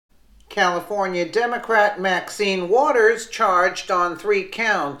California Democrat Maxine Waters charged on 3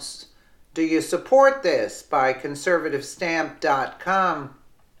 counts. Do you support this? By conservativestamp.com.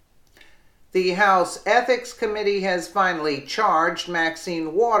 The House Ethics Committee has finally charged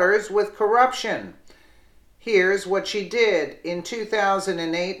Maxine Waters with corruption. Here's what she did. In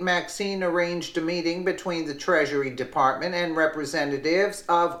 2008, Maxine arranged a meeting between the Treasury Department and representatives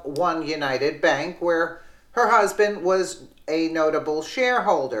of One United Bank, where her husband was a notable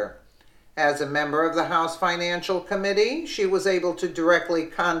shareholder. As a member of the House Financial Committee, she was able to directly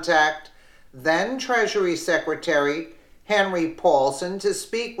contact then Treasury Secretary Henry Paulson to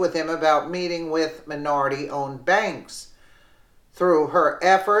speak with him about meeting with minority-owned banks. Through her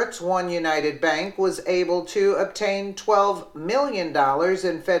efforts, One United Bank was able to obtain $12 million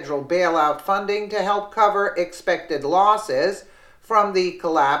in federal bailout funding to help cover expected losses from the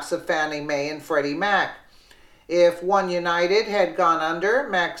collapse of Fannie Mae and Freddie Mac. If One United had gone under,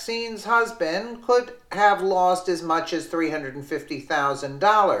 Maxine's husband could have lost as much as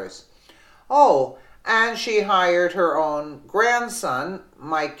 $350,000. Oh, and she hired her own grandson,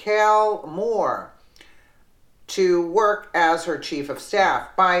 Michael Moore, to work as her chief of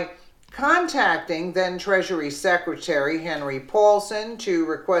staff. By contacting then Treasury Secretary Henry Paulson to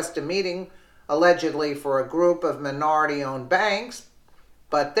request a meeting allegedly for a group of minority-owned banks,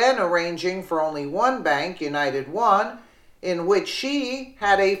 but then arranging for only one bank, United One, in which she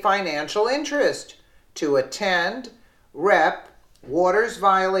had a financial interest, to attend, Rep. Waters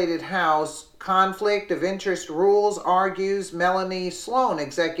violated House Conflict of Interest rules, argues Melanie Sloan,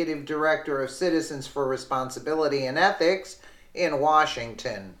 Executive Director of Citizens for Responsibility and Ethics in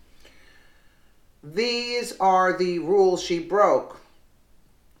Washington. These are the rules she broke.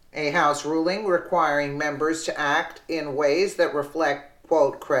 A House ruling requiring members to act in ways that reflect,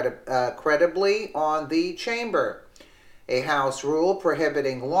 quote, credibly on the chamber. A House rule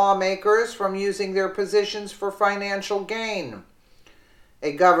prohibiting lawmakers from using their positions for financial gain.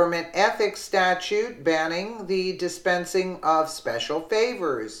 A government ethics statute banning the dispensing of special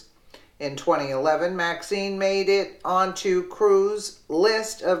favors. In 2011, Maxine made it onto Cruz's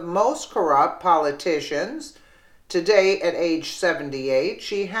list of most corrupt politicians. Today, at age 78,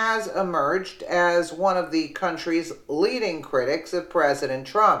 she has emerged as one of the country's leading critics of President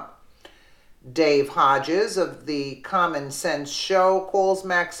Trump. Dave Hodges of the Common Sense Show calls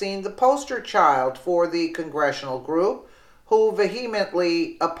Maxine the poster child for the congressional group who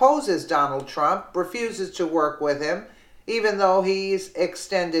vehemently opposes Donald Trump, refuses to work with him, even though he's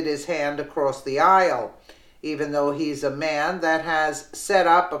extended his hand across the aisle. Even though he's a man that has set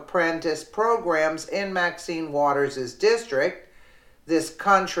up apprentice programs in Maxine Waters' district, this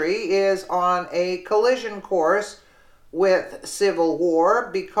country is on a collision course with civil war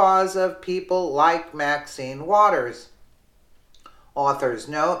because of people like Maxine Waters. Authors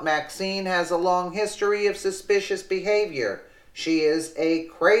note, Maxine has a long history of suspicious behavior. She is a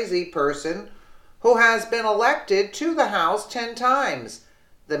crazy person who has been elected to the House 10 times.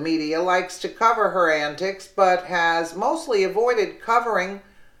 The media likes to cover her antics, but has mostly avoided covering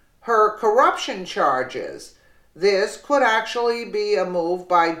her corruption charges. This could actually be a move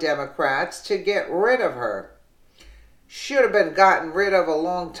by Democrats to get rid of her. Should have been gotten rid of a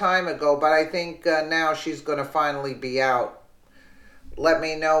long time ago, but I think now she's going to finally be out. Let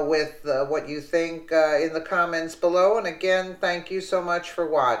me know with what you think in the comments below. And again, thank you so much for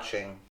watching.